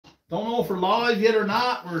Don't know if we're live yet or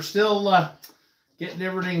not. We're still getting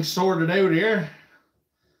everything sorted out here.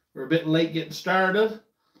 We're a bit late getting started.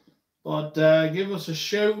 But give us a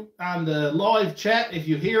shout on the live chat if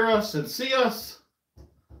you hear us and see us.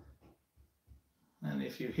 And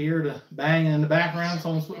if you hear the banging in the background,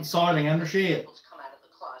 someone's putting siding under shade. Come out of the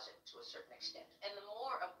closet to a certain extent. And the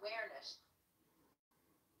more awareness.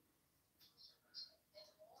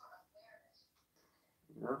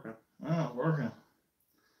 Working. Oh, working.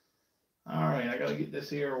 All right, I gotta get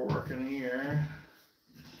this here working here.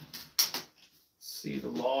 See the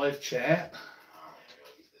live chat.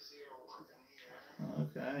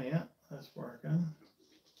 Okay, yeah, that's working.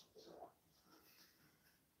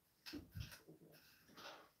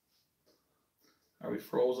 Are we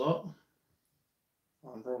froze up?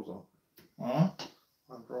 I'm froze up. Huh?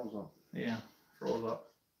 I'm froze up. Yeah, froze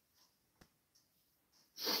up.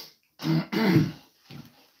 You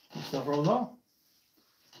still froze up?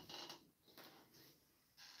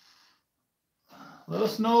 Let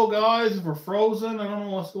us know, guys, if we're frozen. I don't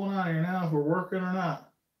know what's going on here now, if we're working or not.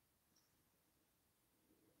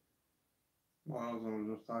 Well, I was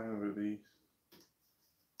just talking about these.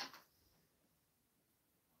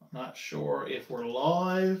 Not sure if we're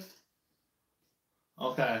live.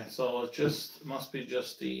 Okay, so it just must be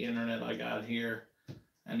just the internet I got here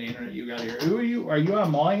and the internet you got here. Who are you? Are you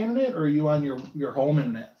on my internet or are you on your home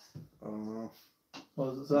internet? I don't know.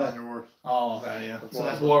 What does it Not say? yours. Oh, okay, yeah. So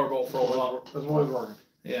that's why we're both frozen up. That's why it's working.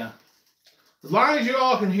 Yeah. As long as you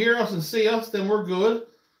all can hear us and see us, then we're good.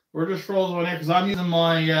 We're just frozen on there because I'm using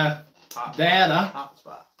my data.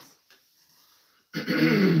 Hotspot.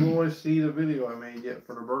 You boys see the video I made yet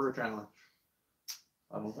for the burger challenge?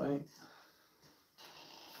 I don't think.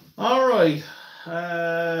 All right.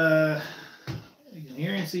 You can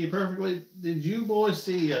hear and see perfectly. Did you boys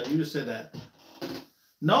see? You just said that.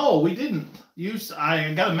 No, we didn't.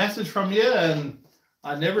 I got a message from you, and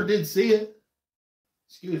I never did see it.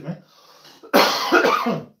 Excuse me.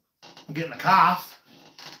 I'm getting a cough.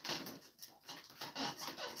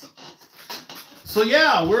 So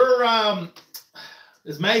yeah, we're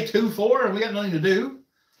it's May 2/4, and we got nothing to do.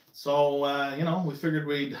 So you know, we figured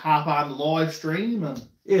we'd hop on the live stream and.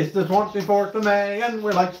 It's the 24th of May, and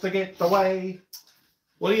we like to get away.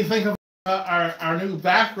 What do you think of our new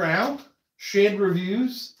background? Shed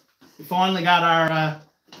reviews. We finally got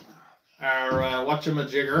our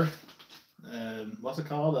whatchamajigger. What's it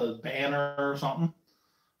called? A banner or something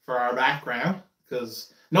for our background.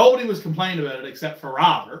 Because nobody was complaining about it except for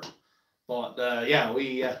Robert. But yeah,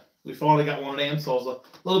 we finally got one of them. So it's a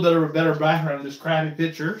little bit of a better background than just crappy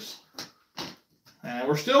pictures. And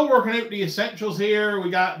we're still working out the essentials here.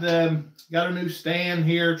 We got a new stand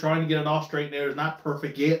here, trying to get it all straightened out. It's not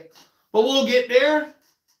perfect yet, but we'll get there.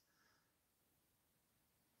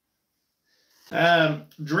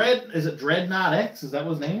 Is it Dreadnought X? Is that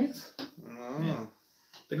what his name is? Yeah.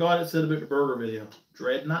 The guy that said about the burger video.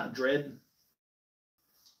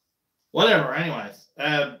 Whatever, anyways.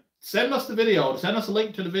 Send us the video. Send us a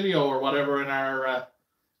link to the video or whatever in our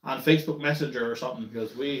on Facebook Messenger or something,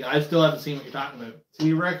 because I still haven't seen what you're talking about.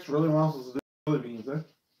 T-Rex really wants us to do jelly beans, eh?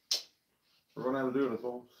 We're going to have to do it, I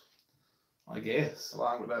suppose. I guess.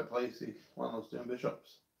 Along with that Placey, one of those damn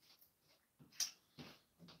bishops.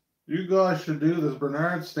 You guys should do this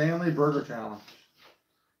Bernard Stanley Burger Challenge.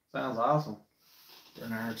 Sounds awesome.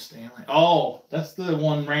 Bernard Stanley. Oh, that's the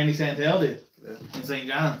one Randy Santel did in St.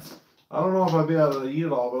 John's. I don't know if I'd be able to eat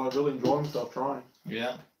it all, but I really enjoy myself trying.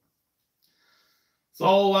 Yeah.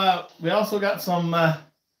 So we also got some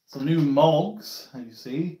new mugs. As you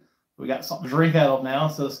see, we got something to drink out of now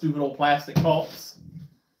instead of stupid old plastic cups.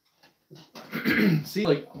 See,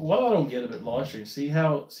 like what I don't get about live stream. See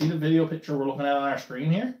the video picture we're looking at on our screen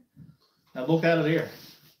here. Now look at it here.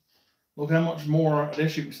 Look how much more of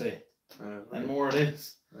this you can see, and more it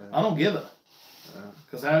is. I don't get it.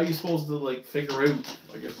 Because how are you supposed to like figure out?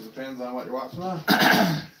 I guess it depends on what you're watching on.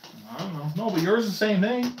 I don't know. No, but yours is the same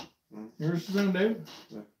thing. Yours is zoomed out.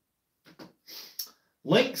 Yeah.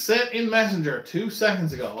 Link sent in Messenger 2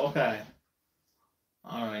 seconds ago. Okay.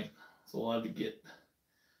 All right. So we'll have to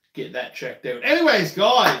get that checked out. Anyways,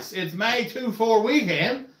 guys, it's May 2/4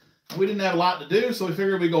 weekend. We didn't have a lot to do, so we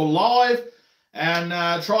figured we'd go live and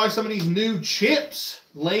try some of these new chips.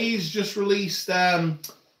 Lay's just released some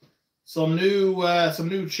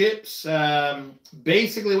new chips.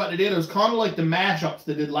 Basically, what they did, it was kind of like the mashups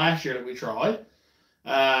they did last year that we tried.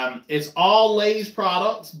 It's all Lay's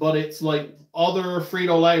products, but it's like other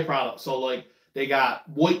Frito-Lay products. So like they got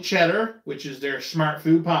white cheddar, which is their smart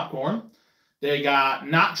food popcorn. They got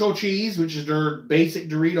nacho cheese, which is their basic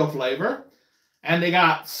Dorito flavor. And they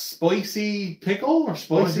got spicy pickle or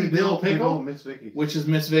spicy dill pickle, Miss Vicky's. which is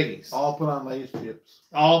Miss Vicky's. All put on Lay's chips.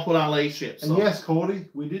 All put on Lay's chips. And yes, Cody,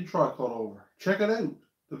 we did try cut over. Check it out.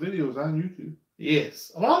 The video is on YouTube.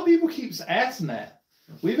 Yes. A lot of people keep asking that.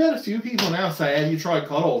 We've had a few people now say, have you tried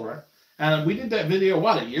cut over? And we did that video,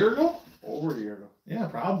 what, a year ago? Over a year ago. Yeah,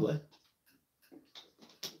 probably.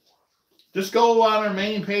 Just go on our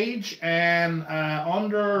main page and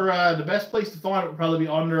under the best place to find it would probably be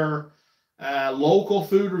under local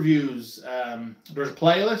food reviews. There's a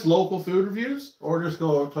playlist, local food reviews. Or just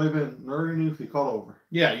go type in Nerdy Newfie cut over.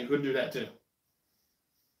 Yeah, you could do that too.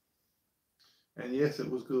 And yes, it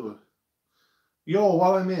was good. Yo,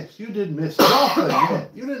 what I missed? You didn't miss nothing yet.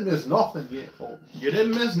 You didn't miss nothing yet, Colton. You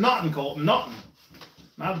didn't miss nothing, Colton. Nothing.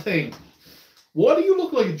 Not a thing. What do you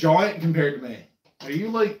look like a giant compared to me? Are you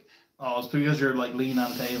like... Oh, it's because you're like leaning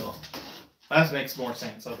on the table. That makes more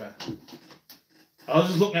sense. Okay. I was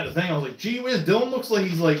just looking at the thing. I was like, gee whiz, Dylan looks like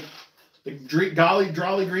he's like the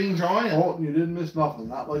Jolly Green Giant. Oh, you didn't miss nothing.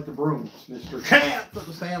 Not like the brooms, Mr. Champ at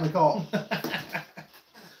the Stanley Cup.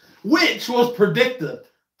 Which was predicted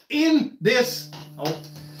in this... Oh.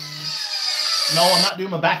 No, I'm not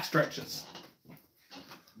doing my back stretches.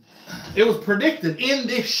 It was predicted in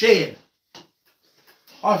this shed.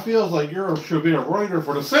 I feels like you should be a writer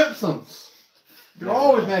for The Simpsons. You're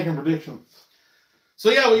always making predictions.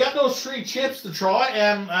 So yeah, we got those 3 chips to try,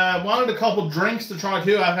 and wanted a couple drinks to try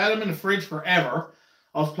too. I've had them in the fridge forever.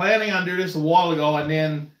 I was planning on doing this a while ago, and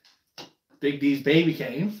then Big D's baby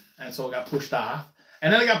came, and so it got pushed off.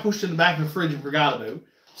 And then it got pushed in the back of the fridge and forgot about.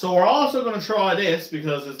 So we're also going to try this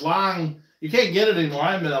because it's long. You can't get it anymore.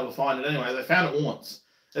 I haven't been able to find it anyway. I found it once.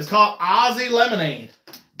 It's called Aussie Lemonade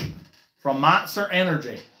from Monster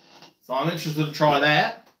Energy. So I'm interested to try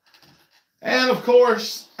that. And of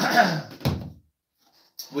course,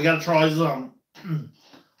 we got to try some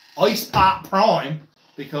Ice Pop Prime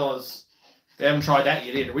because we haven't tried that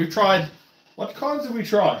yet either. We've tried... What kinds did we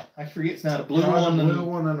try? I forget now. The blue one, the blue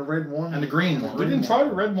one, and the red one, and the green one. We didn't try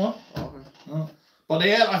the red one. Okay. No. But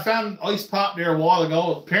they had. I found Ice Pop there a while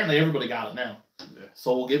ago. Apparently, everybody got it now. Yeah.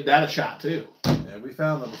 So we'll give that a shot too. Yeah, we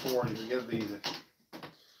found them before. You can get it easy.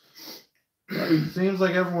 It seems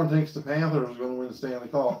like everyone thinks the Panthers are going to win the Stanley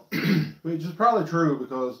Cup, which is probably true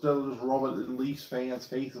because they'll just rub it in Leafs fans'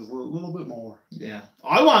 faces a little bit more. Yeah,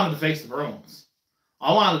 I wanted to face the Bruins.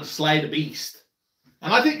 I wanted to slay the beast.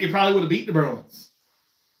 And I think they probably would have beat the Bruins.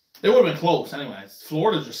 They would have been close anyways.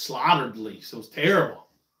 Florida just slaughtered the Leafs. It was terrible.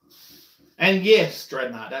 And yes,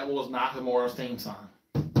 Dreadnought, that was not Gamora's theme song.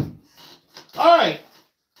 All right.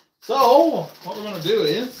 So, what we're going to do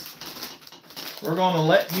is, we're going to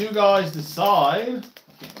let you guys decide.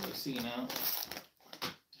 I can't really see now.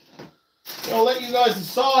 We'll let you guys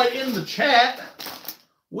decide in the chat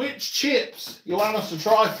which chips you want us to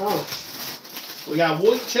try first. We got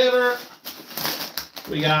white cheddar.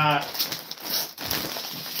 We got,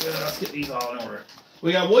 let's get these all in order.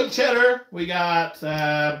 We got white cheddar, we got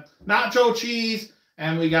nacho cheese,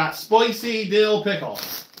 and we got spicy dill pickle.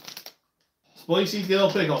 Spicy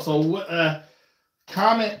dill pickle. So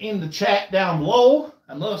comment in the chat down below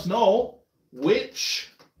and let us know which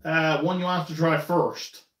one you want us to try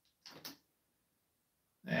first.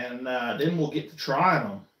 And then we'll get to trying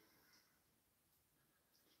them.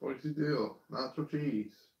 Spicy dill, nacho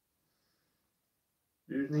cheese.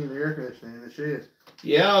 You just need an air conditioning in the shed.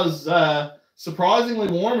 Yeah, it was surprisingly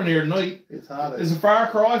warm in here tonight. It's hot out. It's a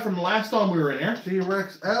far cry from the last time we were in here. Gee,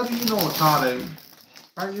 Rex, how do you know it's hot out?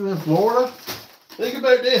 Aren't you in Florida? Think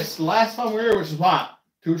about this. The last time we were here, which was what,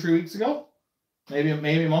 2 or 3 weeks ago? Maybe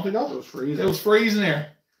a month ago? It was freezing. It was freezing here.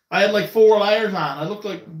 I had like 4 layers on. I looked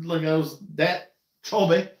like I was that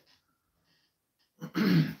chubby.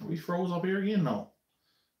 We froze up here again? No.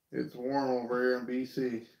 It's warm over here in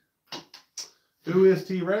BC. Who is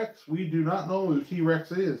T-Rex? We do not know who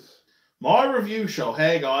T-Rex is. My review show.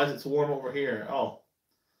 Hey, guys, it's warm over here. Oh.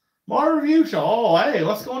 My review show. Oh, hey,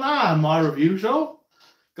 what's going on, my review show?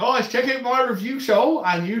 Guys, check out my review show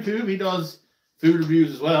on YouTube. He does food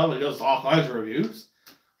reviews as well. He does all kinds of reviews.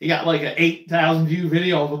 He got like an 8,000 view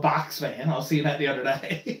video of a box fan. I was seeing that the other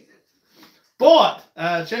day. But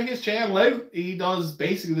check his channel out. He does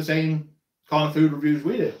basically the same kind of food reviews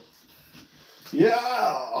we do.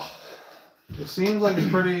 Yeah. It seems like it's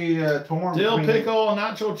pretty torn. Dill pickle,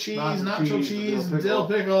 nacho cheese, dill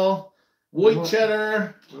pickle, white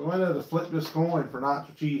cheddar. We went to flip this coin for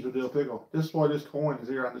nacho cheese or dill pickle. This is why this coin is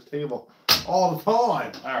here on this table all the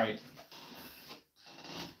time. All right.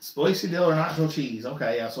 Spicy dill or nacho cheese.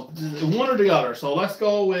 Okay, yeah. So one or the other. So let's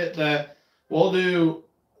go with, we'll do,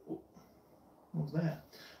 what was that?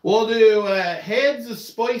 We'll do heads of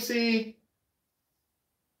spicy,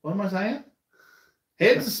 what am I saying?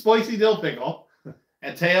 Heads is spicy dill pickle,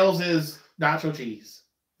 and tails is nacho cheese.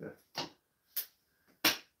 Yeah.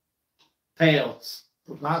 Tails.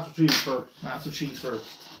 With nacho cheese first. Nacho cheese first.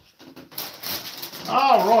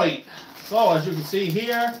 All right. So as you can see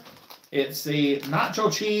here, it's the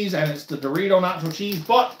nacho cheese and it's the Dorito nacho cheese,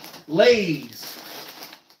 but Lay's.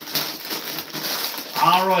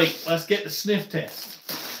 All right, let's get the sniff test.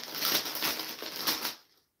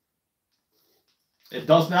 It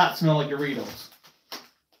does not smell like Doritos.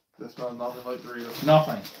 This smells nothing like Doritos.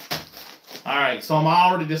 Nothing. All right, so I'm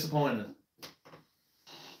already disappointed.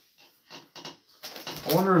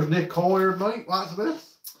 I wonder if Nick Cole here tonight watches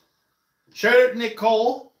this. Shout out to Nick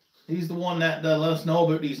Cole. He's the one that let us know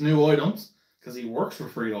about these new items because he works for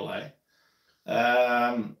Frito-Lay.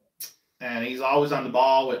 And he's always on the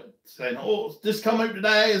ball with saying, oh, this come out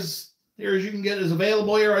today. Here as you can get is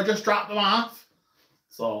available here. I just dropped them off.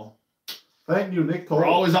 So thank you, Nick Cole. we're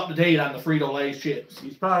always up to date on the Frito-Lay chips.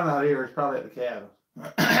 He's probably not here. He's probably at the cabin.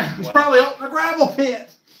 He's Well, probably up in the gravel pit.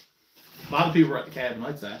 a lot of people are at the cabin,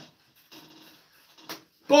 I'd say.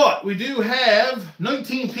 But we do have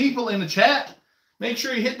 19 people in the chat. Make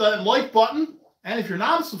sure you hit that like button. And if you're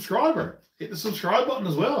not a subscriber, hit the subscribe button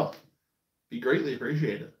as well. Be greatly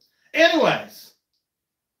appreciated. Anyways,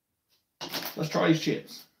 let's try these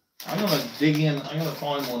chips. I'm going to dig in. I'm going to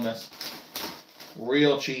find one that's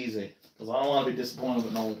real cheesy. Because I don't want to be disappointed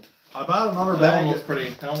with no. I bought another That bag. one looks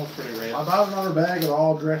pretty red. I bought another bag of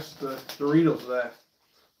all dressed Doritos today.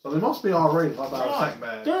 So they must be all right if I buy a second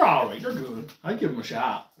bag. They're all right. They're good. I'd give them a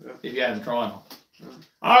shot if you hadn't tried them. Yeah.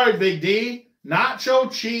 All right, Big D.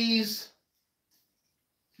 Nacho cheese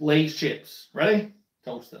Lay's chips. Ready?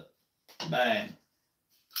 Toast it. Bang.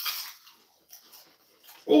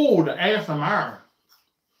 Oh, the ASMR.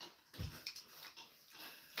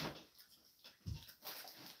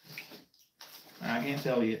 I can't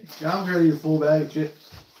tell you. Yeah, I'm going to eat a full bag of chips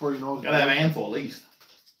before you know it's Gotta have a handful at least.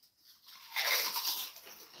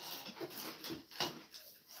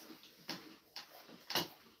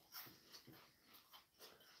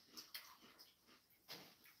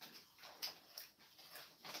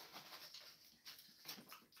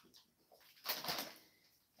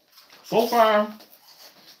 So far,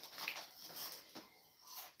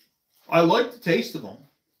 I like the taste of them.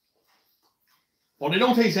 Well, they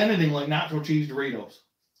don't taste anything like nacho cheese Doritos.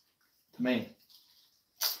 To me.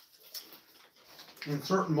 In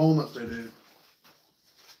certain moments they do.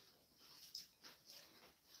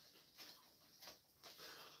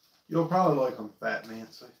 You'll probably like them, Fat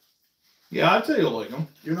Nancy. Yeah, I'd say you'll like them.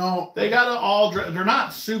 You know, They got an all dress. They're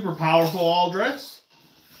not super powerful all dress,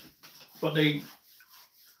 but they're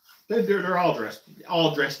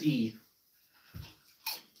all dressed E.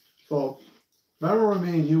 so remember when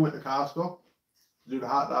me and you went to Costco to do the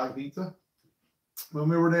hot dog pizza? When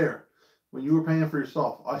we were there, when you were paying for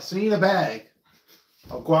yourself, I seen a bag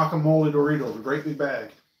of guacamole Doritos, a great big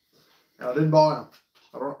bag, and I didn't buy them.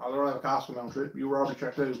 I don't have a Costco membership. You were already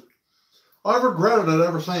checked out. I've regretted it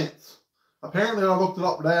ever since. Apparently, I looked it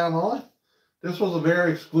up down online. This was a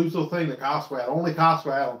very exclusive thing that Costco had. Only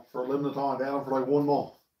Costco had them for a limited time. They had them for like 1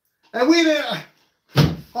 month. And we didn't.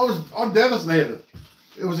 I'm devastated.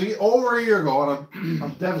 It was over a year ago, and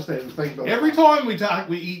I'm devastated to think about it. Every time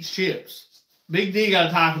we eat chips, Big D got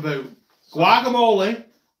to talk about guacamole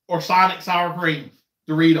or Sonic sour cream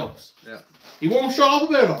Doritos. Yeah. He won't shut up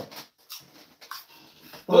about them.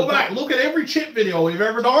 Go back, look at every chip video we've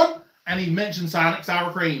ever done, and he mentioned Sonic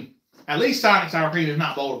sour cream. At least Sonic sour cream, if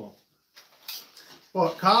not both of them.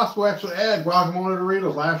 But Costco actually had guacamole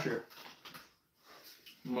Doritos last year.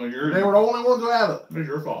 Well, They were the only ones who had it. It's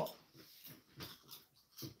your fault.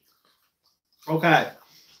 Okay.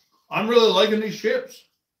 I'm really liking these chips.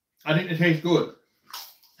 I think they taste good.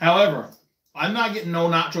 However, I'm not getting no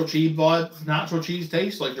nacho cheese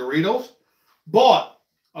taste like Doritos. But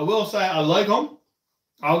I will say I like them.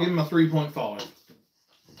 I'll give them a 3.5.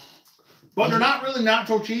 But they're not really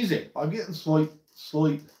nacho cheesy. I'm getting slight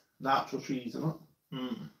nacho cheese in it.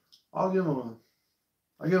 Mm. I'll give them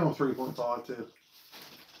a 3.5 too.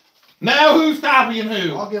 Now who's copying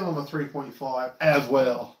who? I'll give them a 3.5 as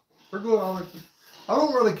well. They're good. I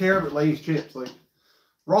don't really care about Lay's chips. Like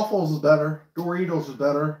Ruffles is better. Doritos is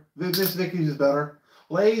better. Miss Vicky's is better.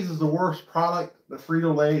 Lay's is the worst product that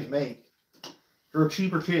Frito-Lay's make. They're a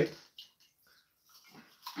cheaper chip.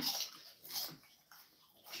 Let's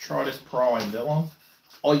try this Prime, Dylan.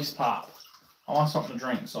 Ice pop. I want something to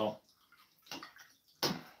drink, so.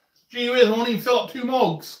 Gee whiz, I won't even fill up 2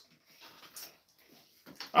 mugs.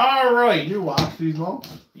 All right. You watch these mugs?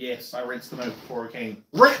 Yes, I rinsed them out before I came.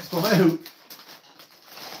 Rinse them out.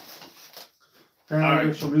 Apparently All right.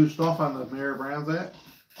 there's some new stuff on the Mary Brown's app.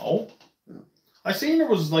 Oh? Yeah. I seen there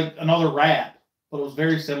was like another wrap, but it was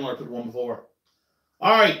very similar to the one before.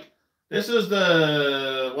 All right, this is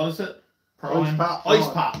the, what is it? Prime? Ice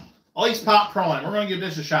Pop. Ice Pop Prime. We're going to give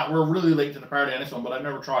this a shot. We're really late to the party on this one, but I've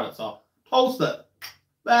never tried it, so toast it.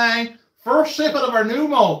 Bang. First sip out of our new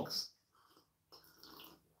mugs.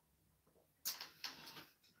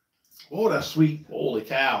 Oh, that's sweet. Holy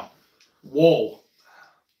cow. Whoa.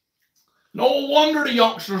 No wonder the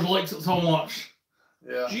youngsters likes it so much.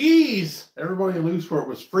 Yeah. Jeez. Everybody in Looseport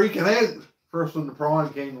was freaking out first when the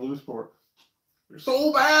Prime came to Looseport. They're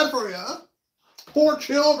so bad for you. Poor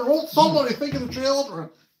children. Won't somebody think of the children?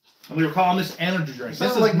 And we were calling this energy drink. They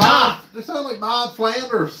sound like Maud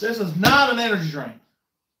Flanders. This is not an energy drink.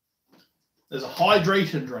 This is a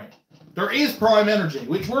hydration drink. There is Prime Energy,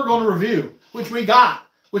 which we're going to review, which we got,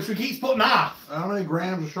 which we keep putting off. How many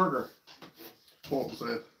grams of sugar? What was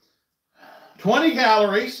it? 20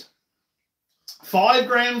 calories, 5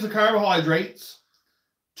 grams of carbohydrates,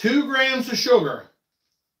 2 grams of sugar.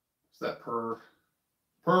 Is that per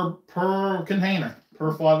container,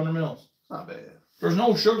 per 500 mils. It's not bad. There's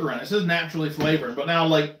no sugar in it. It says naturally flavored, but now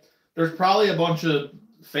like there's probably a bunch of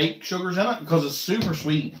fake sugars in it because it's super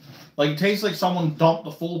sweet. Like it tastes like someone dumped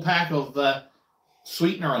a full pack of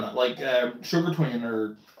sweetener in it, like sugar twin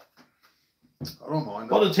or. I don't mind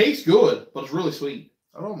that. But it tastes good, but it's really sweet.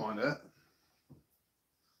 I don't mind that.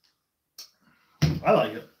 I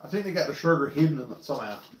like it. I think they got the sugar hidden in it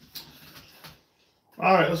somehow.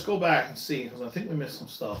 All right, let's go back and see because I think we missed some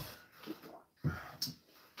stuff.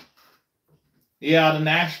 Yeah, the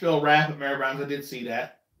Nashville wrap at Mary Brown's, I did see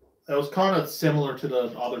that. That was kind of similar to the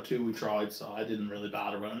other two we tried, so I didn't really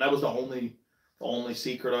bother with it. And that was the only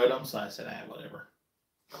secret item, so I said, whatever.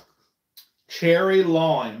 Cherry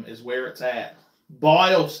Lime is where it's at.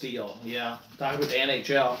 BioSteel, yeah. Talking about the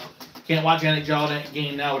NHL. Can't watch NHL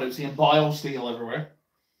game now without seeing BioSteel everywhere.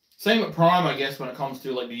 Same with Prime, I guess, when it comes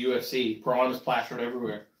to like the UFC. Prime is plastered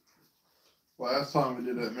everywhere. Last time we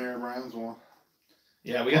did that Mary Brown's one.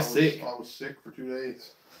 Yeah, we got sick. I was sick for 2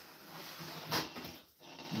 days.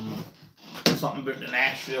 Something about the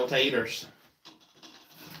Nashville taters.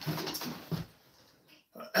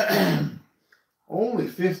 Only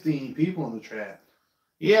 15 people in the chat.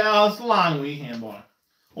 Yeah, it's a long weekend, boy. I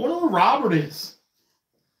wonder where Robert is.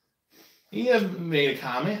 He hasn't made a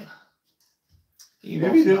comment.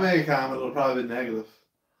 If you do make a comment, it'll probably be negative.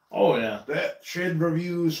 Oh, yeah. That Shed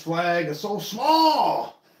Reviews flag is so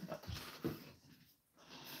small.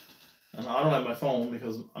 And I don't have my phone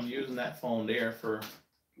because I'm using that phone there for...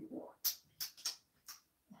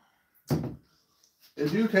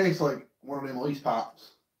 It do taste like one of them ice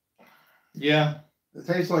pops. Yeah. It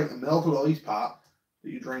tastes like a melted ice pop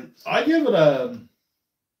that you drink. I give it a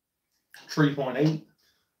 3.8.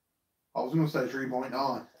 I was going to say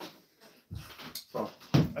 3.9. So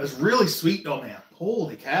it's really sweet though, man.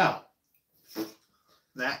 Holy cow.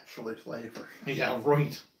 Naturally flavored. Yeah,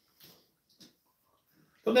 right.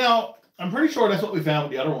 But now, I'm pretty sure that's what we found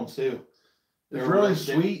with the other ones too. It's really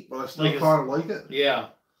sweet, but I still kind of like it. Yeah.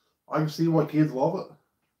 I can see why kids love it.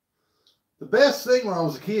 The best thing when I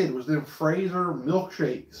was a kid was them Fraser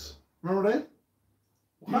milkshakes. Remember that?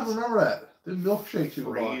 What? You remember that? Them milkshakes you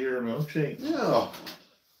buy. Fraser milkshake. Yeah.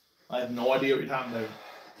 I have no idea what you're talking about.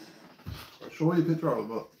 I'll show you a picture of it,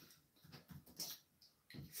 but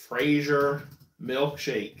Fraser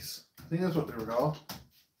milkshakes. I think that's what they were called.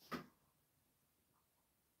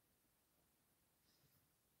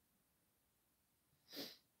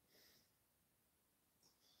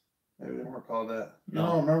 Maybe they weren't called that. No.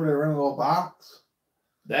 No, remember they were in a little box?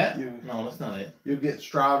 That? No, that's not it. You'd get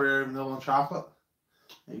strawberry, vanilla, and chocolate.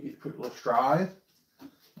 And you get put a little straw in.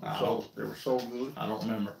 So they were so good. I don't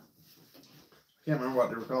remember. I can't remember what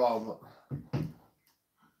they were called,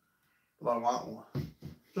 but I want one.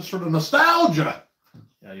 Just for the nostalgia.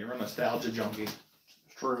 Yeah, you're a nostalgia junkie.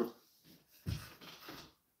 It's true.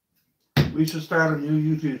 We should start a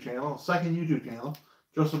new YouTube channel, a second YouTube channel,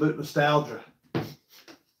 just about nostalgia.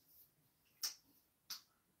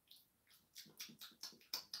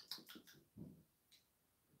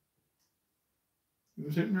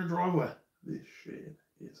 You sit in your driveway. This shit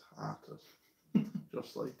is hot.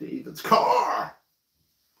 Just like David's car.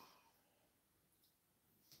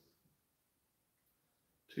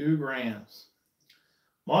 2 grams.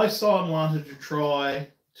 My son wanted to try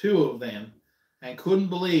 2 of them and couldn't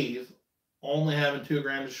believe only having 2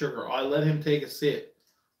 grams of sugar. I let him take a sip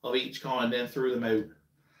of each kind, then threw them out.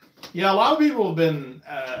 Yeah, a lot of people have been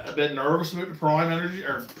a bit nervous about the Prime Energy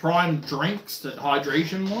or Prime drinks, the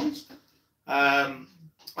hydration ones.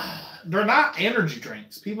 They're not energy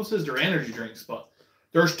drinks. People says they're energy drinks, but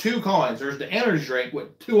there's 2 kinds. There's the energy drink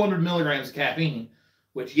with 200 milligrams of caffeine,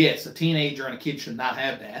 which, yes, a teenager and a kid should not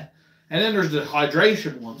have that. And then there's the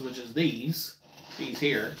hydration ones, which is these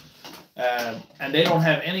here. And they don't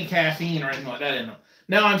have any caffeine or anything like that in them.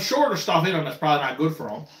 Now, I'm sure there's stuff in them that's probably not good for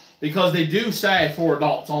them because they do say for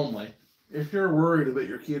adults only. If you're worried about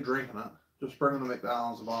your kid drinking it, just bring them to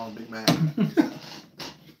McDonald's and buy them a Big Mac.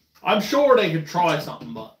 I'm sure they could try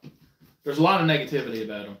something, but there's a lot of negativity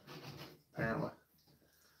about them. Apparently.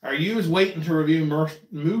 Are you waiting to review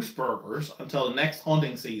moose burgers until the next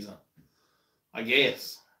hunting season? I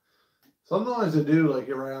guess. Sometimes they do, like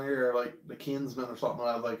around here, like the Kinsman or something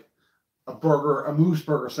like a moose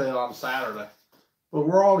burger sale on Saturday. But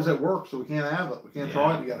we're always at work, so we can't have it. We can't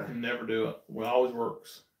try it together. Never do it. It always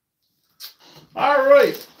works. All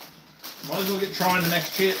right. Might as well get trying the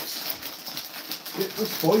next chips. Get the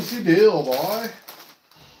spicy dill, boy.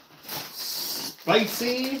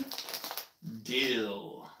 Spicy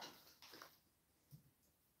dill.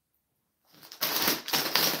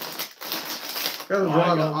 Got to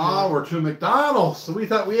drive an hour to McDonald's, so we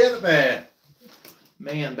thought we had it bad.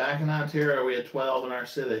 Man, back in Ontario, we had 12 in our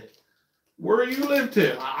city. Where do you live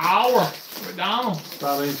to? An hour. McDonald's.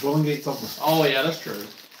 That means Willingate something. Oh, yeah, that's true.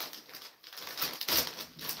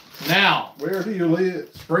 Now. Where do you live?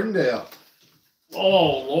 Springdale.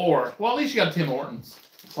 Oh, Lord. Well, at least you got Tim Hortons.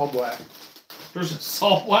 Subway. There's a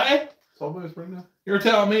Subway? Subway in Springdale? You're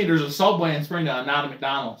telling me there's a Subway in Springdale and not a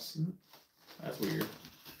McDonald's. That's weird.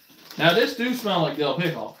 Now, this do smell like dill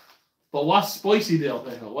pickle. But what's spicy dill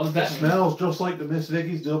pickle? What does that mean? Smells just like the Miss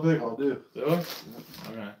Vicky's dill pickle, do. Do it?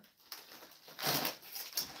 Okay.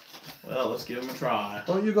 Well, let's give them a try.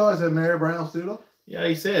 Don't you guys have Mary Brown's too, though? Yeah,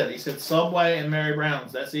 he said Subway and Mary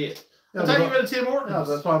Brown's. That's it. Yeah, I thought you had Tim Hortons. No,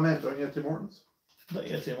 that's what I meant. Don't you have Tim Hortons? I thought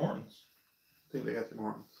you had Tim Hortons. I think they got Tim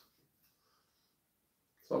Hortons.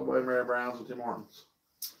 Subway, Mary Brown's, and Tim Hortons.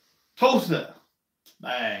 Toast it.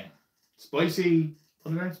 Bang. Spicy.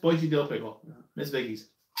 What's it name? Spicy dill pickle. Yeah. Miss Vicky's.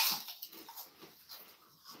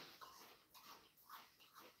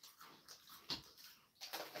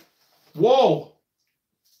 Whoa.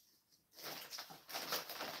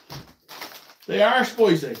 They are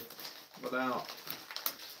spicy. But now,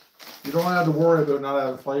 you don't have to worry about not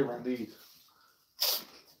having flavor in these.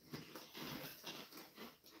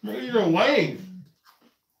 These are Lay's.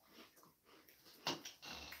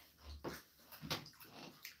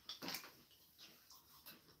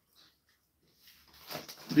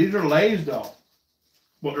 These are Lay's though.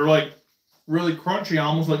 But they're like really crunchy,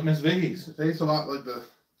 almost like Miss Vicky's. It tastes a lot like the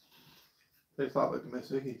Miss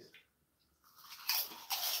Vicky's.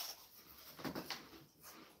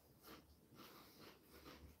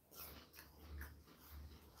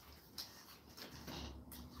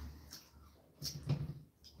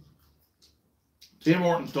 Tim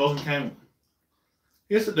Hortons doesn't count.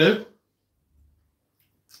 Yes, it do.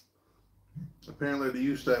 Apparently they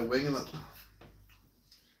used to have winging it.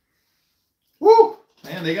 Woo!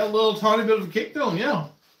 Man, they got a little tiny bit of a kick to them, yeah.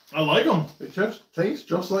 I like them. It just tastes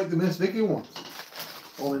just like the Miss Vicky ones.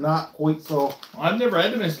 Only not quite so. I've never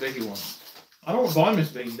had the Miss Vicky one. I don't buy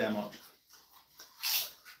Miss Vicky's that much.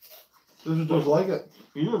 This is just like it.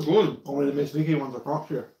 These are good. Only the Miss Vicky ones are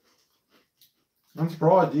crunchier. I'm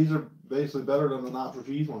surprised these are basically better than the nacho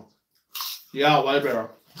cheese ones. Yeah, way better.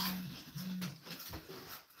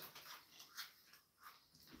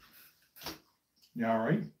 Yeah, all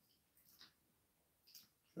right.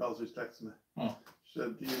 Chelsea's texting me. Oh. She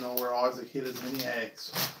said, do you know where Isaac hid his mini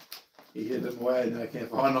eggs? He hid them away and I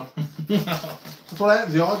can't find them. That's what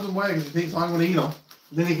happens. He hides them away because he thinks I'm going to eat them.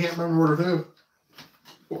 Then he can't remember where they're to.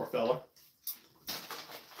 Poor fella.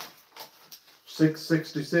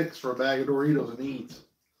 $6.66 for a bag of Doritos and eats.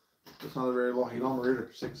 That's not a very lucky number either.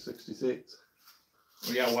 $6.66.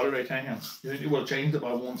 Well, yeah, what are they taking? You think they would have changed it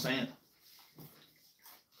by 1 cent?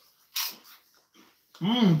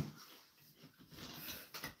 Mmm.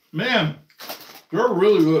 Man, they're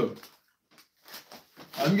really good.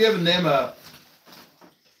 I'm giving them a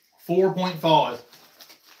 4.5.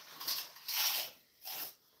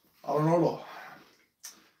 I don't know though.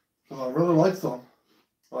 Because I really like them.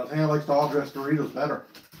 But I think I like the all-dressed Doritos better.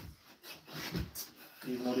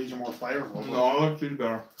 Even though these are more flavorful. No, I like these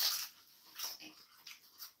better.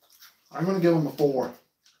 I'm going to give them a 4.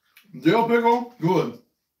 Dill pickle, good.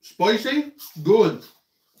 Spicy, good.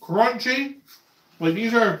 Crunchy. Like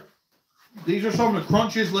these are some of the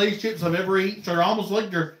crunchiest Lay's chips I've ever eaten. They're almost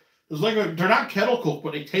like they're not kettle cooked,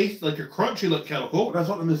 but they taste like they're crunchy like kettle cooked. That's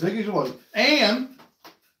what the Miss Vicky's are like. And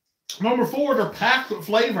number 4, they're packed with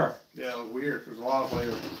flavor. Yeah, weird. There's a lot of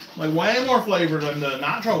flavor. Like way more flavor than the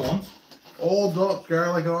nacho ones. Old Dutch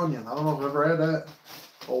garlic and onion. I don't know if I've ever had that.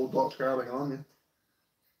 Old Dutch garlic and onion.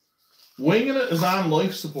 Winging it is on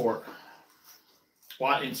life support.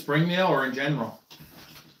 What, in Springdale or in general?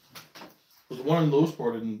 Was the one in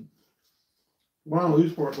Lewisport didn't? One in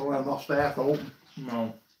Lewisport don't have enough staff to open.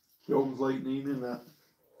 No. It opens late in the evening. That.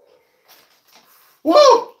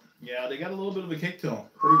 Woo! Yeah, they got a little bit of a kick to them.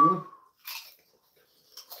 Pretty good.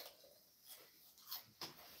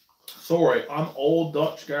 Sorry, I'm old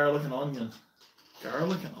Dutch garlic and onion.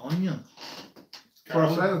 Garlic and onion. That's what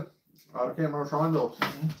I said. I can't remember trying those.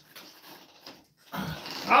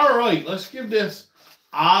 All right, let's give this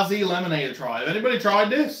Aussie lemonade a try. Have anybody tried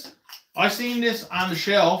this? I seen this on the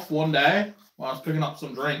shelf one day when I was picking up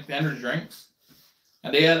some energy drinks.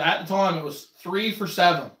 And they had, at the time, it was 3 for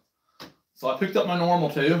 $7. So I picked up my normal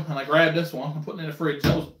 2, and I grabbed this one and put it in the fridge.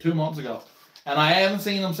 That was 2 months ago. And I haven't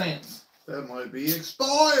seen them since. That might be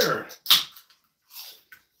expired.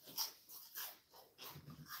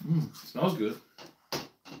 Smells good.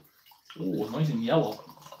 Oh, it's nice and yellow.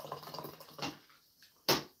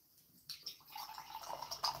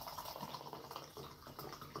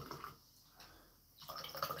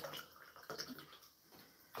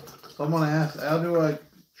 Someone asked, how do I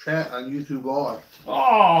chat on YouTube Live?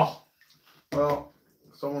 Oh! Well,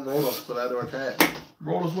 someone wrote us, so how do I chat?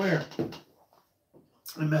 Wrote us where?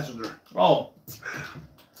 In Messenger. Oh.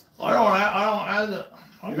 I don't add it.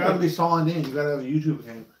 You gotta be signed in. You gotta have a YouTube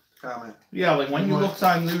account to comment. Yeah, like when you look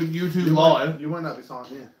on YouTube Live. You might not be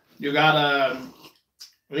signed in. You gotta,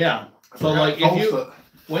 yeah. So like if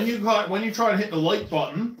when you try to hit the like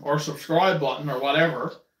button or subscribe button or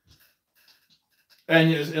whatever, and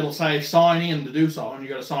it'll say sign in to do so, and you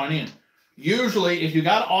gotta sign in. Usually, if you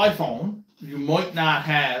got an iPhone, you might not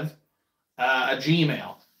have a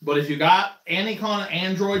Gmail, but if you got any kind of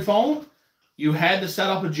Android phone, you had to set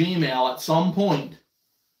up a Gmail at some point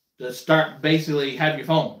to start basically have your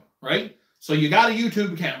phone, right? So you got a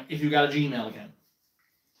YouTube account if you got a Gmail account.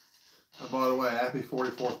 And by the way, happy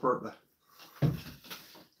 44th birthday.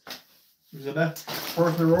 Is it that?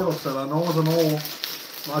 Person who wrote us said, I know it's an old,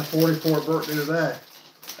 my 44th birthday today.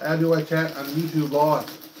 How do I chat on YouTube Live?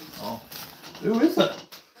 Oh. Who is it?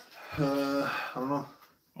 I don't know.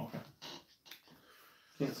 Okay.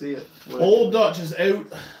 Can't see it. Old Dutch is out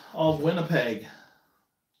of Winnipeg.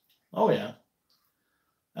 Oh, yeah.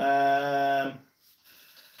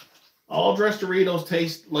 All dressed Doritos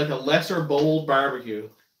taste like a lesser bold barbecue.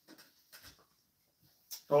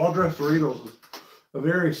 All dressed Doritos is a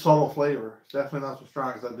very subtle flavor. It's definitely not so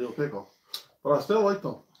strong as that dill pickle. But I still like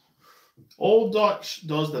them. Old Dutch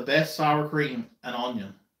does the best sour cream and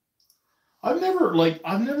onion. I've never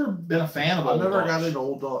been a fan of Old Dutch. I've never got into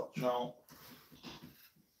Old Dutch. No.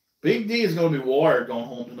 Big D is going to be wired going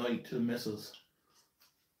home tonight to the missus.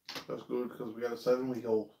 That's good because we got a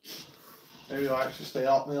 7-week-old. Maybe I'll actually stay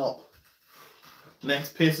out and up.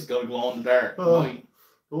 Next piss is going to glow in the dark.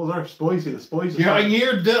 Those are spicy. The spicy. Yeah, I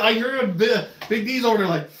hear Big D's over there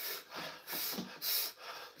like.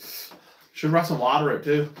 Should run some water out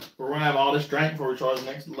too. We're going to have all this drank before we try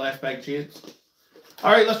the last bag of chips.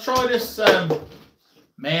 All right, let's try this.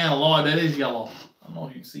 Man alive, that is yellow. I don't know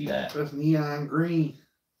if you can see that. That's neon green.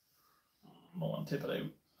 Hold on, tip it out.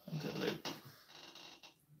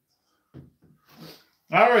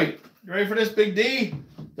 All right, you ready for this, Big D?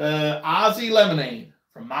 The Aussie lemonade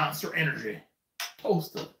from Monster Energy.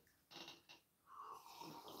 Toasted.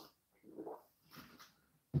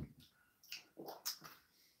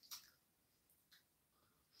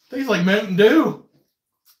 Tastes like Mountain Dew.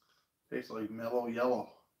 Tastes like mellow yellow.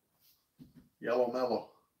 Yellow mellow.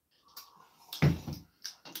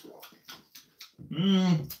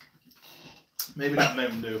 Maybe not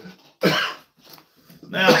Mountain Dew.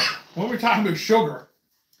 Now, when we're talking about sugar,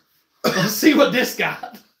 let's see what this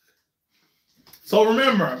got. So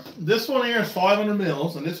remember, this one here is 500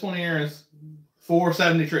 mils, and this one here is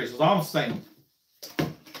 473. So it's almost the same.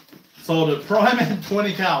 So the prime had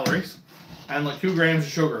 20 calories and like 2 grams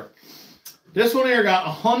of sugar. This one here got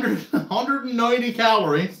 190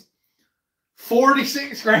 calories,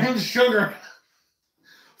 46 grams of sugar,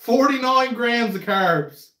 49 grams of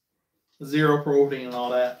carbs, 0 protein and all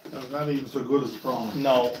that. That's not even so good as the promise.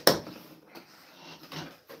 No.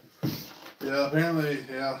 Yeah, apparently,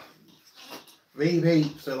 yeah.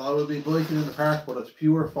 VP said I would be biking in the park, but it's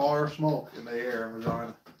pure fire smoke in the air in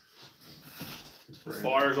Regina.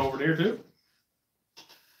 Fire's over there too.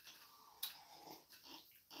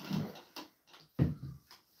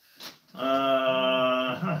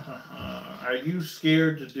 Are you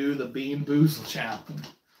scared to do the Bean Boozle challenge?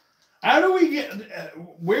 How do we get?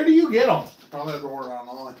 Where do you get them? Probably have to order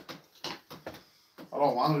online. I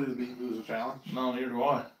don't want to do the Bean Boozle challenge. No, neither do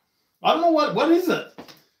I. I don't know what is it.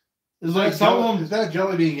 It's like some of them. Is that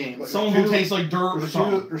jelly bean game? Like some of them taste like dirt or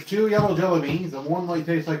something. There's 2 yellow jelly beans, and one might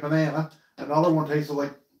taste like banana, Another one tasted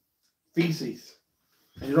like feces.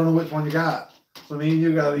 And you don't know which one you got. So me and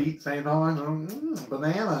you gotta eat the same time.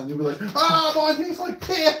 Banana. And you'll be like, ah, oh, mine tastes like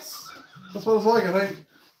piss. That's what it's like, I think.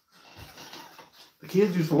 The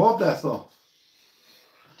kids used to love that stuff.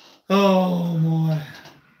 Oh my.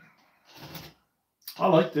 I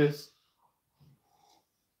like this.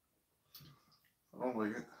 I don't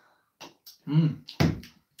like it.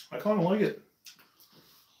 I kind of like it.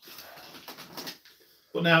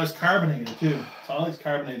 But now it's carbonated too. So I like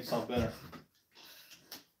carbonated stuff better.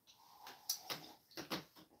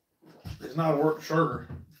 It's not worth sugar.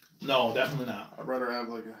 No, definitely not. I'd rather have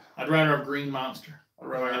like I'd rather have Green Monster. I'd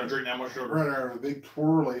rather drink that much I'd sugar. rather have a big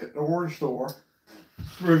twirly at the orange store.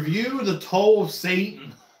 Review the toe of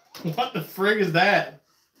Satan. What the frig is that?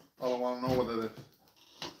 I don't want to know what it is.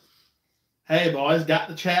 Hey boys, got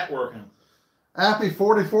the chat working. Happy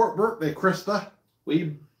 44th birthday, Krista.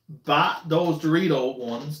 We bought those Dorito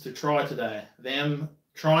ones to try today.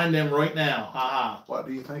 Trying them right now. Haha. What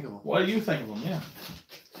do you think of them? What do you think of them? Yeah.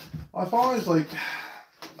 I've always like,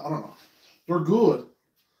 I don't know. They're good.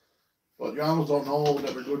 But you almost don't know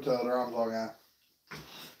that they're good till they're almost all gone.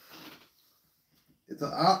 It's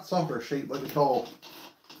an odd sucker shaped like a toe.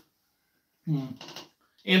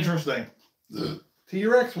 Interesting.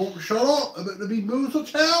 T-Rex won't shut up about the Be Boozled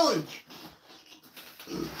challenge.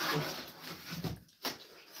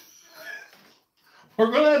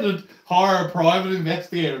 We're going to have to hire a private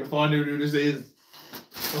investigator to find out who this is.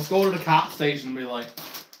 Let's go to the cop station and be like,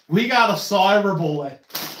 we got a cyber bully.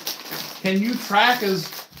 Can you track his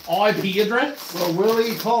IP address? Well, will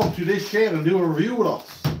he come to this shed and do a review with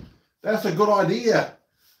us? That's a good idea.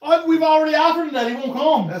 We've already offered him that. He won't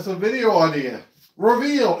come. That's a video idea.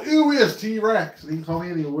 Reveal who is T-Rex. And he can come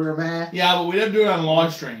in and wear a mask. Yeah, but we'd have to do it on a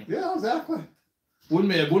live stream. Yeah, exactly.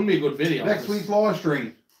 Wouldn't be a good video. Next week's live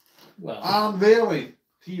stream. Well, unveiling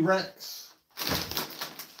T-Rex.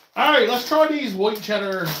 All right, let's try these white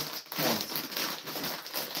cheddar ones.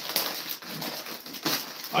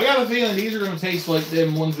 I got a feeling these are going to taste like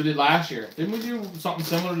them ones we did last year. Didn't we do something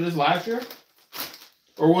similar to this last year?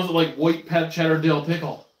 Or was it like white cheddar dill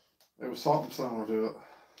pickle? It was something similar to it.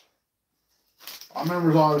 I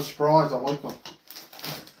remember I was surprised I liked them.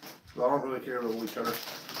 I don't really care about white cheddar.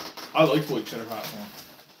 I like white cheddar popcorn.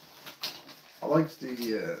 I like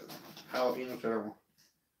the jalapeno cheddar one.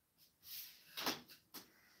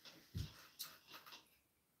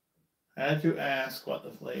 Had to ask what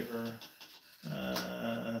the flavor.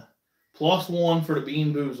 +1 for the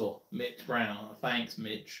Bean Boozle. Mitch Brown. Thanks,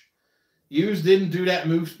 Mitch. Yous didn't do that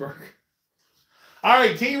Mooseburg. All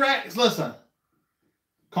right, T-Rex, listen.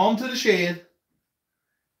 Come to the shed.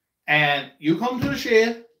 And you come to the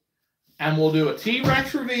shed. And we'll do a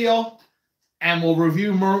T-Rex reveal. And we'll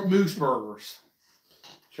review Moose Burgers.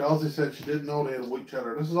 Chelsea said she didn't know they had white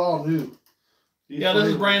cheddar. This is all new. Yeah, this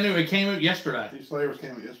is brand new. It came out yesterday. These flavors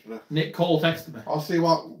came out yesterday. Nick Cole texted me. I'll see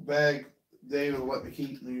what bag David will let me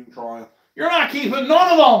keep and you can try them. You're not keeping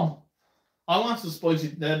none of them. I want some spicy.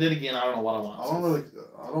 Then again, I don't know what I want.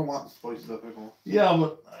 I don't want the spicy stuff. Yeah,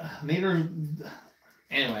 but neither.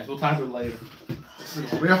 Anyways, we'll talk about it later.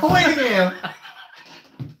 We're playing again.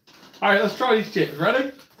 All right, let's try these chips.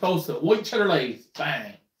 Ready? Toast it. White cheddar lays.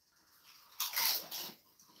 Bang.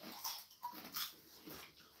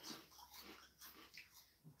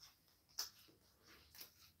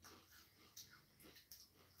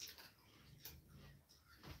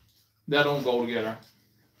 That don't go together.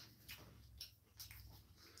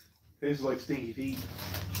 Tastes like stinky feet.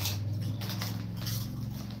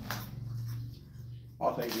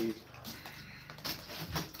 I'll take these.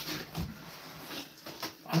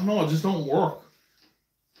 I don't know. It just don't work.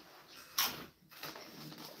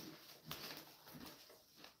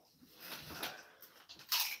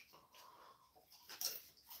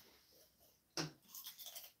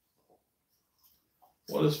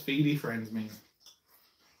 What does Foodie Friends mean?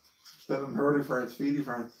 Instead of Hurdy Friends, Foodie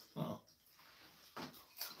Friends. Oh.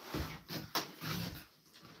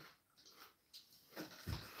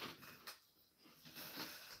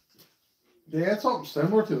 They had something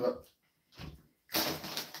similar to it.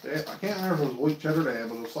 I can't remember if it was white cheddar they had,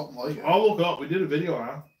 but it was something like it. I'll look up. We did a video on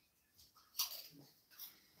it.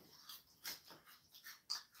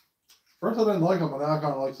 First I didn't like them, but now I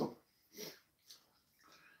kind of like them.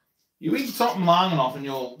 You eat something long enough and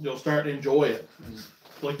you'll start to enjoy it. It's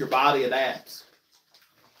like your body adapts.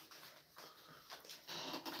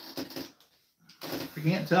 You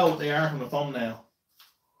can't tell what they are from the thumbnail.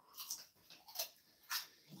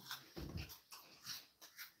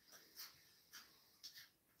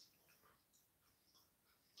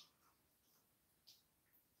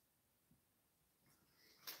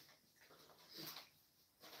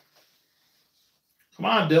 Come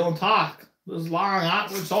on, Dylan, talk. This is long,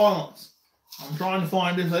 awkward silence. I'm trying to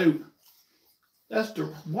find this out. That's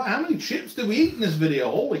the. Wow, how many chips did we eat in this video?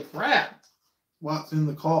 Holy crap. What's in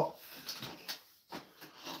the cup?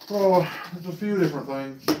 Oh, there's a few different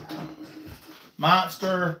things.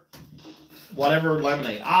 Monster, whatever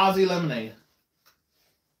lemonade. Aussie lemonade.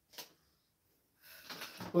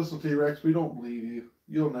 Listen, T-Rex, we don't believe you.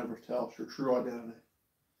 You'll never tell us your true identity.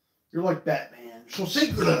 You're like Batman. You're so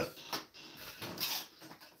secretive.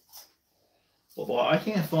 Well, I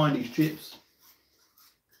can't find these chips.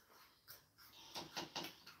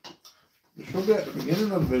 You showed that at the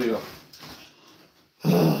beginning of the video.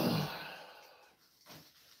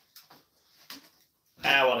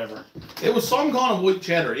 Whatever. It was some kind of white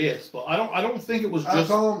cheddar, yes, but I don't think it was just.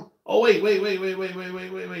 Oh wait. I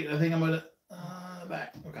think I'm gonna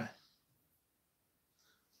back. Okay.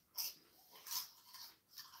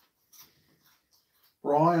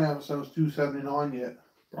 Brian haven't sent us $2.79 yet.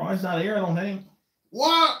 Brian's not here, I don't think.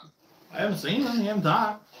 What? I haven't seen him. He haven't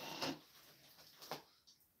talked.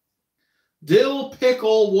 Dill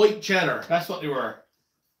pickle white cheddar. That's what they were.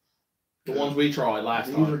 The ones we tried last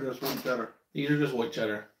time. These are just white cheddar. These are just white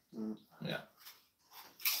cheddar. Mm. Yeah.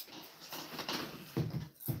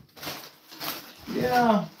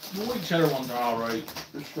 Yeah, the white cheddar ones are all right.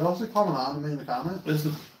 Is Chelsea coming on to me in the comments? This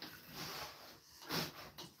is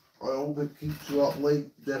I hope it keeps you up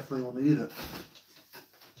late. Definitely will need it.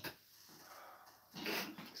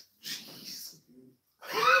 Jeez.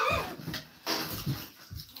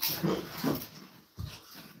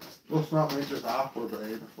 Let's not make this awkward,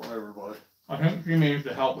 babe, for everybody. I think she needs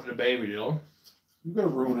to help with the baby deal. You gotta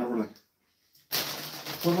ruin everything.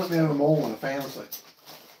 Don't let me have a moment in a fantasy.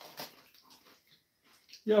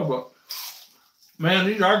 Yeah, but man,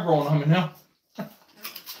 these are growing on me now.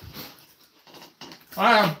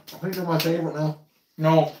 I think they're my favorite now.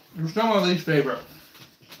 No, they're still my least favorite.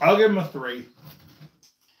 I'll give them a 3.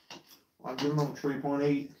 I'm giving them a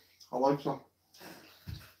 3.8. I like some.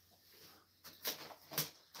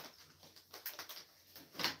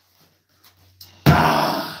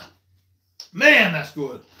 Man, that's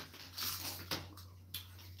good.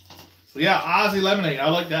 So yeah, Aussie lemonade. I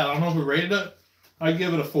like that. I don't know if we rated it. I'd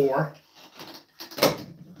give it a 4.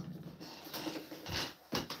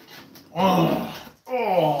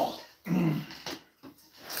 Oh.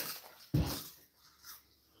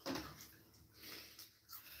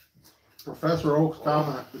 Professor Oak's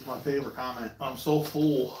comment is my favorite comment. I'm so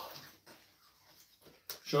full.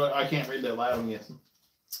 Should I can't read that loud, I'm guessing.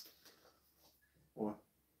 What?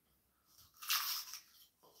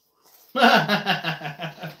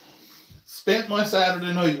 Spent my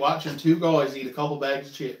Saturday night watching 2 guys eat a couple bags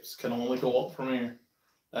of chips. Can only go up from here.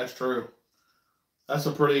 That's true. That's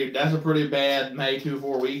a pretty bad May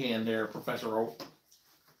 2-4 weekend there, Professor Oak.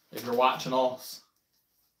 If you're watching us.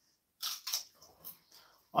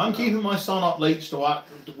 I'm keeping my son up late to watch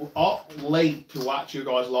you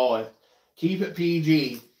guys live. Keep it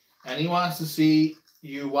PG. And he wants to see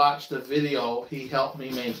you watch the video he helped me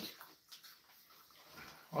make.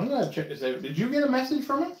 I'm gonna check this out. Did you get a message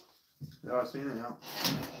from him? Yeah, I've seen it, yeah.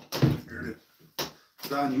 Here it is.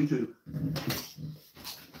 It's on YouTube.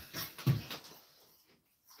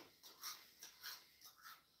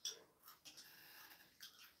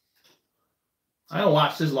 I don't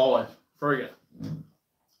watch this live. Forget.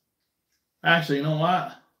 Actually, you know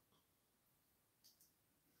what?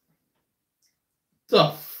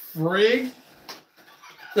 The frig?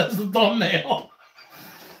 That's the thumbnail.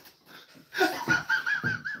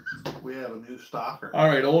 We have a new stalker. All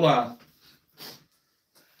right, hold on.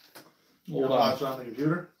 Hold on. Watch it on the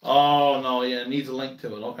computer? Oh, no, yeah, it needs a link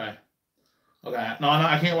to it. Okay. Okay. No,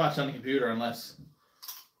 I can't watch it on the computer unless...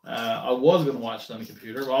 I was going to watch it on the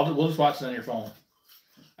computer, but we'll just watch it on your phone.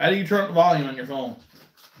 How do you turn up the volume on your phone?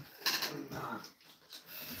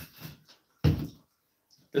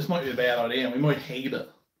 This might be a bad idea, and we might hate it.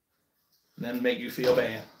 And then make you feel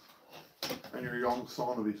bad. And your young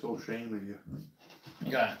son will be so ashamed of you.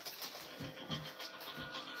 Okay.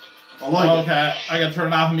 I like it. Okay, I got to turn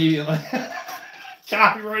it off immediately.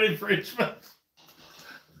 Copyright infringement.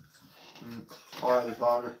 All right, the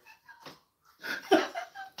dogger.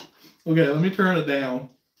 Okay, let me turn it down.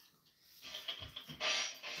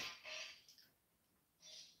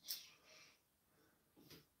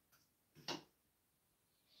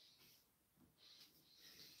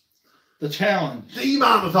 The challenge.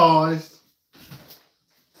 Demonetized.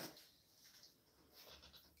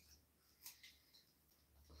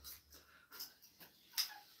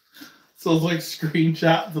 So it's like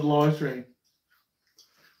screenshot to the live stream.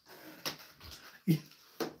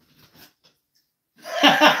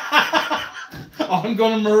 I'm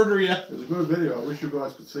gonna murder you. It's a good video. I wish you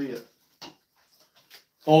guys could see it.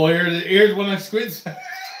 Oh, here's one of the squids.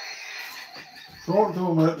 Show it to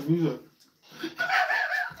them without the music.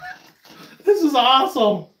 This is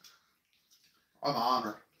awesome. I'm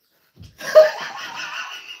honored.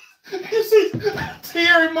 You see a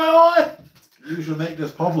tear in my eye. You should make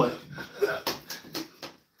this public.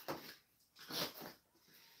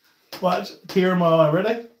 Watch, tear in my eye.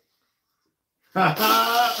 Ready?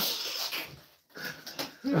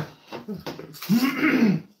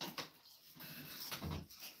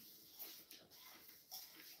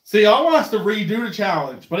 See, I want us to redo the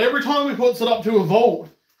challenge, but every time we put it up to a vote,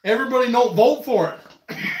 everybody don't vote for it.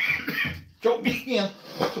 Joke again.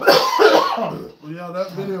 Well, yeah,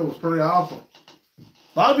 that video was pretty awesome.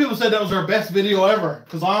 A lot of people said that was our best video ever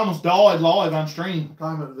because I almost died live on stream. What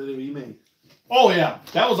time of the video you made? Oh yeah,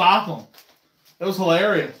 that was awesome. It was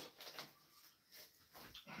hilarious.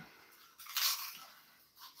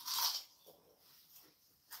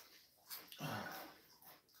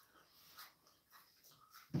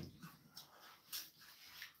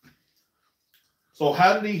 So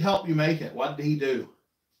how did he help you make it? What did he do?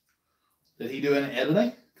 Did he do any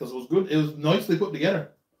editing? Because it was good. It was nicely put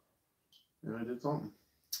together. Yeah, I did something.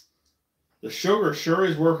 The sugar sure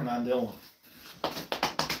is working on Dylan.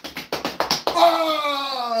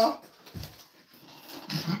 Ah!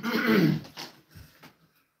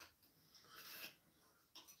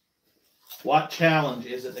 What challenge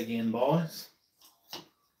is it again, boys?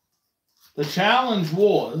 The challenge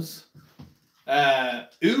was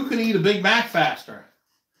who can eat a Big Mac faster?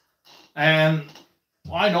 And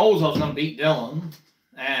I knows I was going to beat Dylan.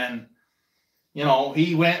 And, you know,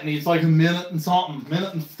 he went and he's like a minute and something,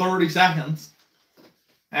 minute and 30 seconds.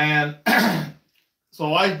 And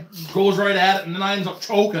so I goes right at it and then I ends up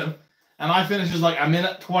choking. And I finishes like a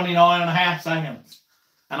minute 29 and a half seconds.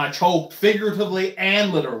 And I choked figuratively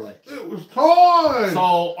and literally. It was time!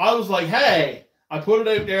 So I was like, hey, I put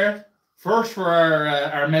it out there first for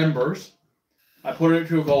our members. I put it out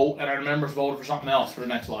to a vote, and our members voted for something else for the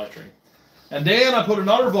next live stream. And then I put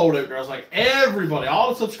another vote out there. I was like, everybody, all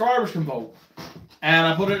the subscribers can vote. And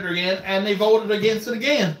I put it out there again, and they voted against it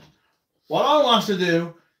again. What I want to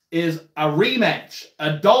do is a rematch,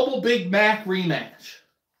 a double Big Mac rematch.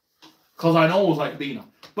 Because I know it was like beating them.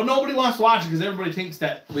 But nobody wants to watch it because everybody thinks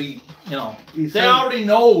that we, you know, they already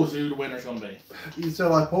knows who the winner's going to be. He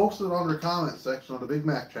said, I posted on the comment section on the Big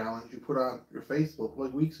Mac challenge you put on your Facebook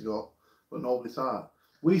like weeks ago, but nobody saw it.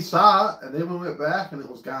 We saw it, and then we went back, and it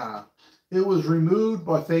was gone. It was removed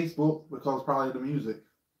by Facebook because probably the music.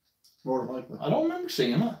 More than likely. I don't remember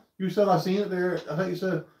seeing it. You said I seen it there. I think you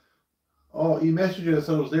said, oh, he messaged you and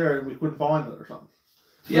said it was there, and we couldn't find it or something.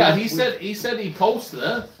 Yeah, he said he posted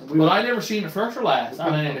it, but I never seen it first or last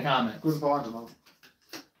on any of the comments. Couldn't find it.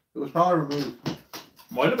 It was probably removed.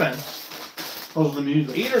 Might have been. Because of the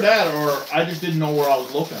music. Either that or I just didn't know where I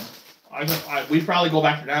was looking. We'd probably go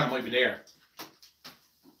back to that. It might be there.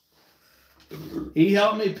 He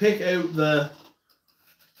helped me pick out the...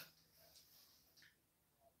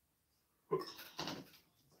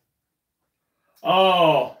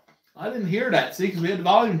 Oh, I didn't hear that. See, because we had the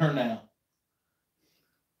volume turned down.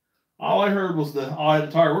 All I heard was the eye of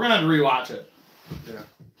the tiger. We're going to have to rewatch it. Yeah.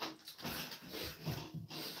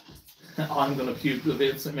 I'm going to puke the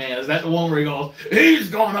Vince McMahon. Is that the one where he goes, he's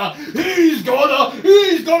gonna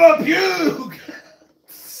puke?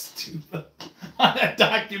 Stupid. On that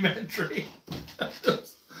documentary. That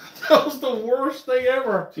was the worst thing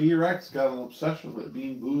ever. T-Rex got an obsession with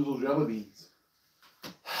being boozled jelly beans.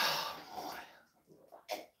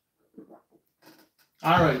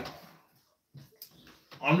 All right.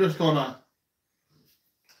 I'm just gonna.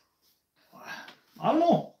 I don't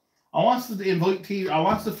know. I wants to invite T. I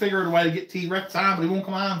wants to figure out a way to get T-Rex on, but he won't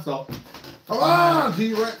come on. So come on,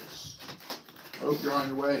 T-Rex. I hope you're on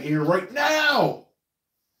your way here right now.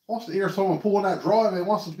 Wants to hear someone pulling that drive and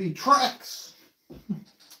wants to be Trex.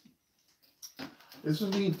 This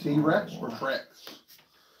is mean T-Rex or Trex.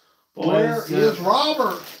 Where is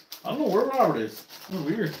Robert? I don't know where Robert is. Oh,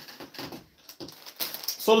 weird.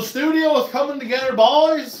 So the studio is coming together,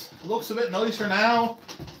 boys. It looks a bit nicer now.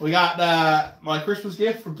 We got my Christmas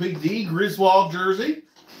gift from Big D, Griswold jersey.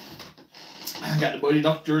 I got the Buddy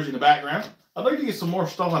Duck jersey in the background. I'd like to get some more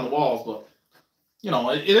stuff on the walls, but you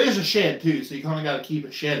know, it is a shed too, so you kind of got to keep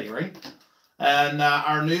it sheddy, right? And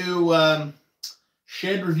our new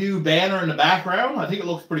shed review banner in the background. I think it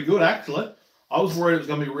looks pretty good, actually. I was worried it was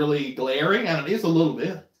going to be really glaring, and it is a little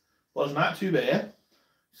bit, but it's not too bad.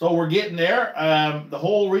 So we're getting there. The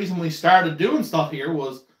whole reason we started doing stuff here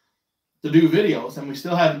was to do videos, and we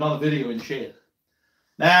still haven't done a video in the shed.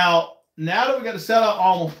 Now that we got the setup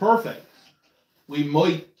almost perfect, we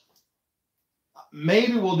might,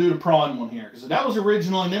 maybe we'll do the prime one here. Because that was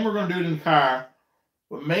original, and then we're going to do it in the car.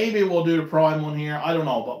 But maybe we'll do the prime one here. I don't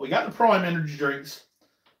know. But we got the prime energy drinks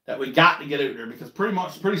that we got to get out there because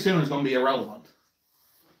pretty soon it's going to be irrelevant.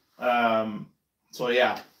 So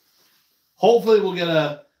yeah. Hopefully we'll get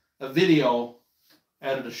a video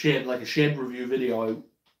out of the shed, like a shed review video out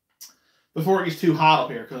before it gets too hot up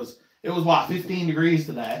here. Because it was, what, 15 degrees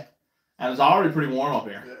today. And it's already pretty warm up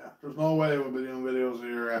here. Yeah, there's no way we'll be doing videos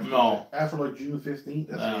here after like June 15th.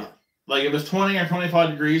 That's it. Like if it's 20 or 25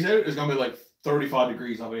 degrees out, it's going to be like 35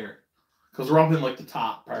 degrees up here. Because we're up in like the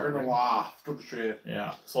top part. We're in the loft of the shed.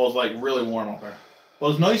 Yeah, so it's like really warm up there.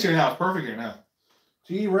 Well, it's nice here now. It's perfect here now.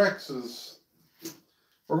 T-Rex is...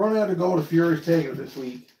 We're going to have to go to Fury's Takeout this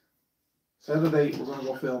week. Set a date. We're going to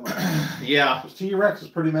go film it. Yeah. Because T-Rex is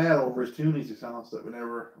pretty mad over his tunies he sent us that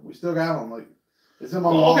we still got them. Like, it's in my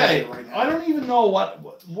wallet right now. I don't even know what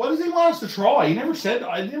does he want us to try. He never said.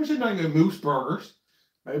 I never said nothing about moose burgers.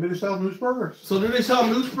 Maybe they sell moose burgers. So do they sell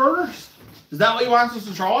moose burgers? Is that what he wants us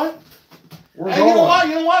to try? We're Hey, going.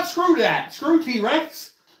 you know what? Screw that. Screw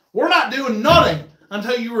T-Rex. We're not doing nothing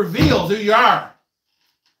until you reveal who you are.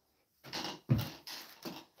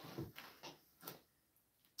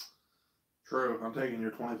 True. I'm taking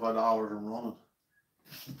your $25 and running.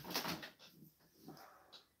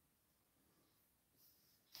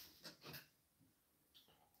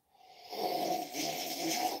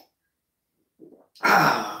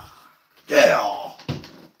 Yeah.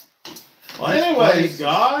 Well, anyways,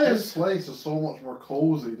 guys. This place is so much more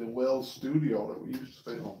cozy than Will's studio that we used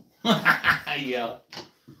to film.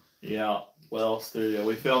 Yeah. Well, studio.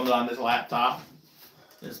 We filmed it on this laptop.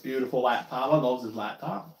 This beautiful laptop. I love this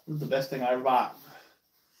laptop. This is the best thing I ever bought.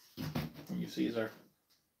 And you see our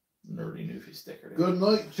nerdy newfie sticker there. Good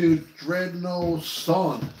night to Dreadnought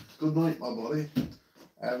Son. Good night, my buddy.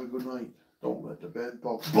 Have a good night. Don't let the bed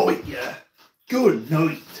bugs bite ya. Good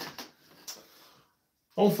night.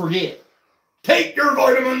 Don't forget, take your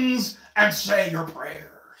vitamins and say your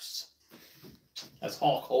prayers. As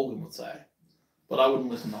Hulk Hogan would say. But I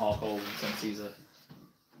wouldn't listen to Hulk Hogan since he's a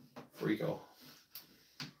freako.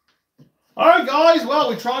 Alright guys, well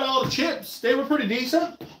we tried all the chips. They were pretty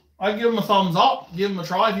decent. I'd give them a thumbs up. Give them a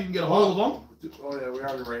try if you can get a hold of them. Oh yeah, we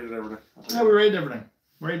already rated everything. Yeah, we rated everything.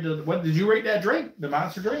 What did you rate that drink? The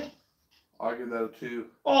monster drink? I'll give that a 2.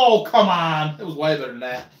 Oh, come on. It was way better than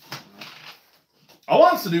that. I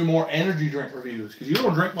want us to do more energy drink reviews because you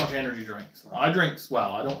don't drink much energy drinks. I drink too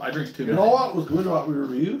many. You know what was good about we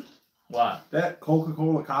reviewed? What? That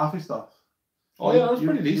Coca-Cola coffee stuff. Oh, yeah, that was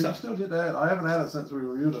pretty decent. You still get that. I haven't had it since we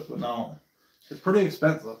reviewed it. But no. It's pretty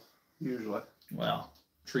expensive, usually. Well,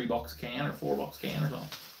 $3 a can or $4 a can or something.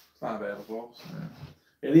 It's not bad, folks.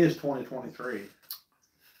 Yeah. It is 2023.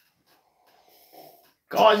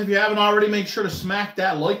 Guys, if you haven't already, make sure to smack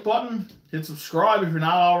that like button. Hit subscribe if you're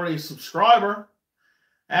not already a subscriber.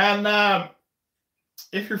 And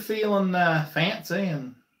if you're feeling fancy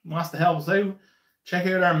and wants to help us out, check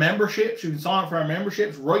out our memberships. You can sign up for our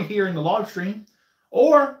memberships right here in the live stream.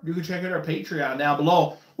 Or you can check out our Patreon down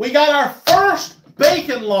below. We got our first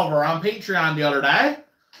bacon lover on Patreon the other day.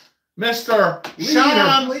 Mr.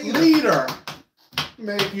 Sean Leader.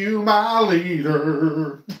 Make you my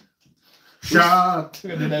leader. Sean,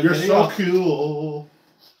 you're so cool.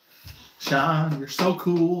 Sean, you're so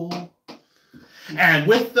cool. And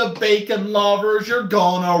with the bacon lovers, you're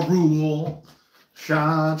gonna rule.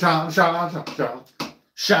 Sean. Sean,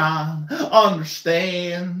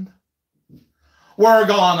 understand. We're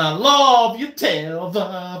gonna love you till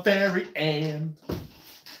the very end.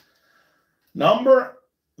 Number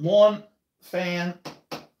 1 fan,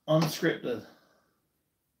 unscripted.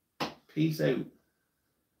 Peace out.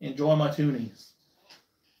 Enjoy my toonies.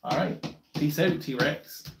 All right. Peace out,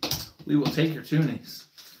 T-Rex. We will take your toonies.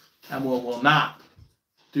 And we will not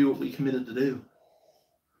do what we committed to do.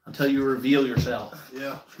 Until you reveal yourself.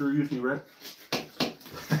 Yeah. Screw you, T-Rex.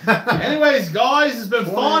 Anyways, guys, it's been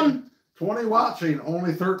fun. 20 watching,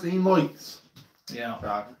 only 13 likes.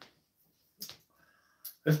 Yeah.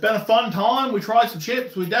 It's been a fun time. We tried some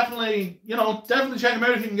chips. We definitely check them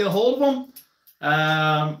out if you can get a hold of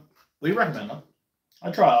them. We recommend them.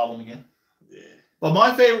 I'd try all of them again. Yeah. But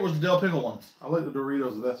my favorite was the dill pickle ones. I like the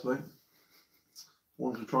Doritos the best thing.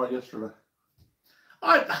 Ones we tried yesterday.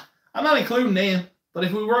 I'm not including them, but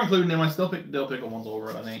if we were including them, I'd still pick the dill pickle ones over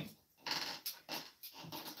it, I think.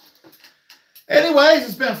 Anyways,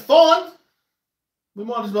 it's been fun. We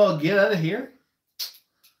might as well get out of here.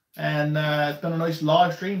 And it's been a nice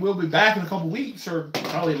live stream. We'll be back in a couple weeks or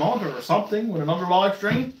probably a month or something with another live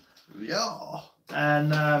stream. Yeah. And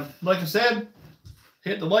like I said,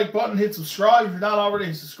 Hit the like button. Hit subscribe if you're not already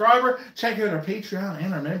a subscriber. Check out our Patreon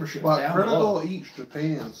and our membership But down below. Critical Eats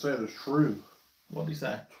Japan said it's true. What did he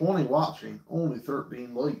say? 20 watching, only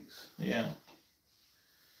 13 likes. Yeah.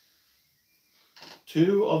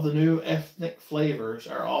 2 of the new ethnic flavors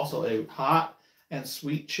are also out. Hot and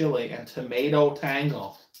sweet chili and tomato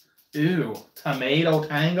tango. Ew. Tomato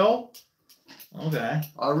tango? Okay.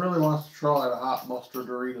 I really want to try the hot mustard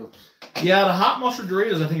Doritos. Yeah, the hot mustard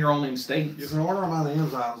Doritos I think are only in States. You can order them on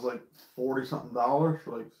Amazon. It's like $40-something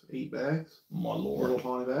for like 8 bags. My lord.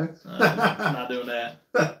 Little tiny bags. I'm not doing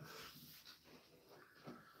that.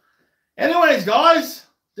 Anyways, guys,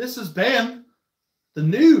 this has been the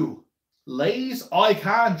new Lay's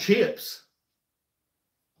Icon Chips.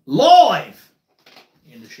 Live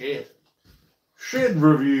in the shed. Shed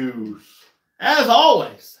reviews. As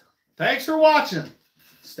always, thanks for watching.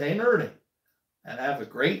 Stay nerdy. And have a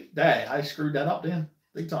great day. I screwed that up then.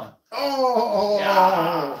 Big time. Oh!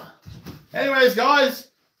 Yeah. Anyways,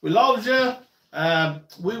 guys, we love you.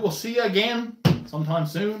 We will see you again sometime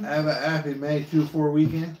soon. Have a happy May 2-4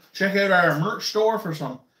 weekend. Check out our merch store for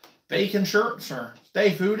some bacon shirts or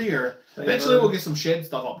Stay Foodie, or eventually we'll get some shed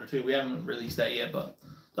stuff up there too. We haven't released that yet, but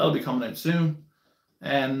that'll be coming out soon.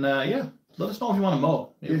 And yeah, let us know if you want to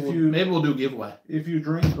mow. Maybe we'll do a giveaway. If you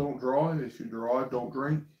drink, don't drive. If you drive, don't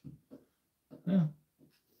drink.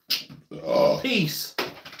 Yeah. Peace.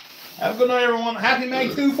 Have a good night, everyone. Happy May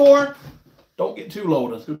 2-4. Don't get too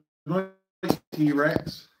loaded.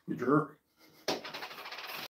 T-Rex, you jerk.